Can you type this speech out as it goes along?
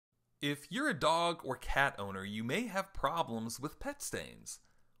If you're a dog or cat owner, you may have problems with pet stains.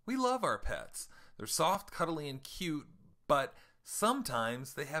 We love our pets. They're soft, cuddly, and cute, but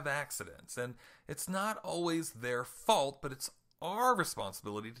sometimes they have accidents, and it's not always their fault, but it's our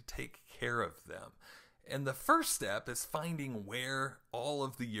responsibility to take care of them. And the first step is finding where all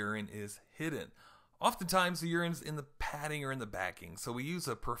of the urine is hidden. Oftentimes the urine's in the padding or in the backing, so we use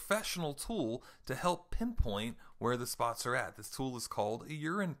a professional tool to help pinpoint where the spots are at. This tool is called a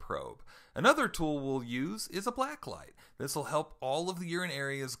urine probe. Another tool we'll use is a black light. This will help all of the urine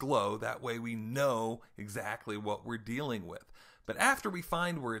areas glow, that way we know exactly what we're dealing with. But after we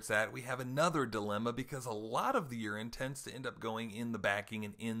find where it's at, we have another dilemma because a lot of the urine tends to end up going in the backing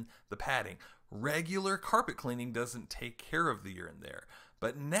and in the padding. Regular carpet cleaning doesn't take care of the urine there.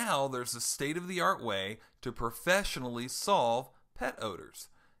 But now there's a state-of-the-art way to professionally solve pet odors.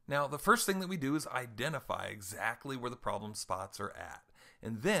 Now, the first thing that we do is identify exactly where the problem spots are at.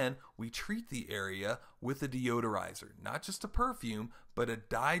 And then we treat the area with a deodorizer, not just a perfume, but a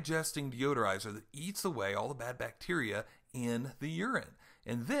digesting deodorizer that eats away all the bad bacteria in the urine.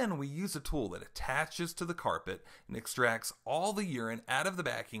 And then we use a tool that attaches to the carpet and extracts all the urine out of the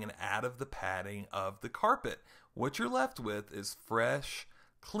backing and out of the padding of the carpet. What you're left with is fresh,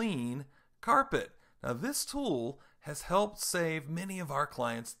 clean carpet. Now, this tool has helped save many of our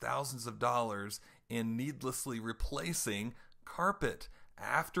clients thousands of dollars in needlessly replacing carpet.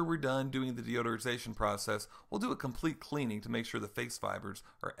 After we're done doing the deodorization process, we'll do a complete cleaning to make sure the face fibers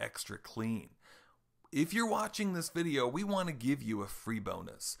are extra clean. If you're watching this video, we want to give you a free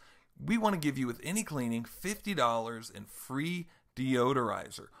bonus. We want to give you, with any cleaning, $50 in free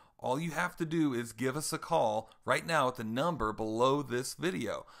deodorizer. All you have to do is give us a call right now at the number below this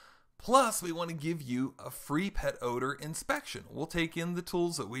video. Plus, we want to give you a free pet odor inspection. We'll take in the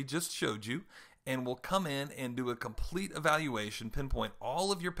tools that we just showed you, and we'll come in and do a complete evaluation, pinpoint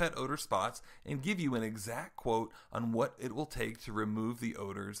all of your pet odor spots, and give you an exact quote on what it will take to remove the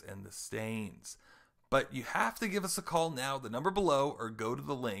odors and the stains. But you have to give us a call now, the number below, or go to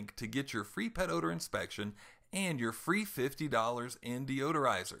the link to get your free pet odor inspection and your free $50 in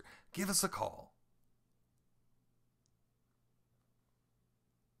deodorizer. Give us a call.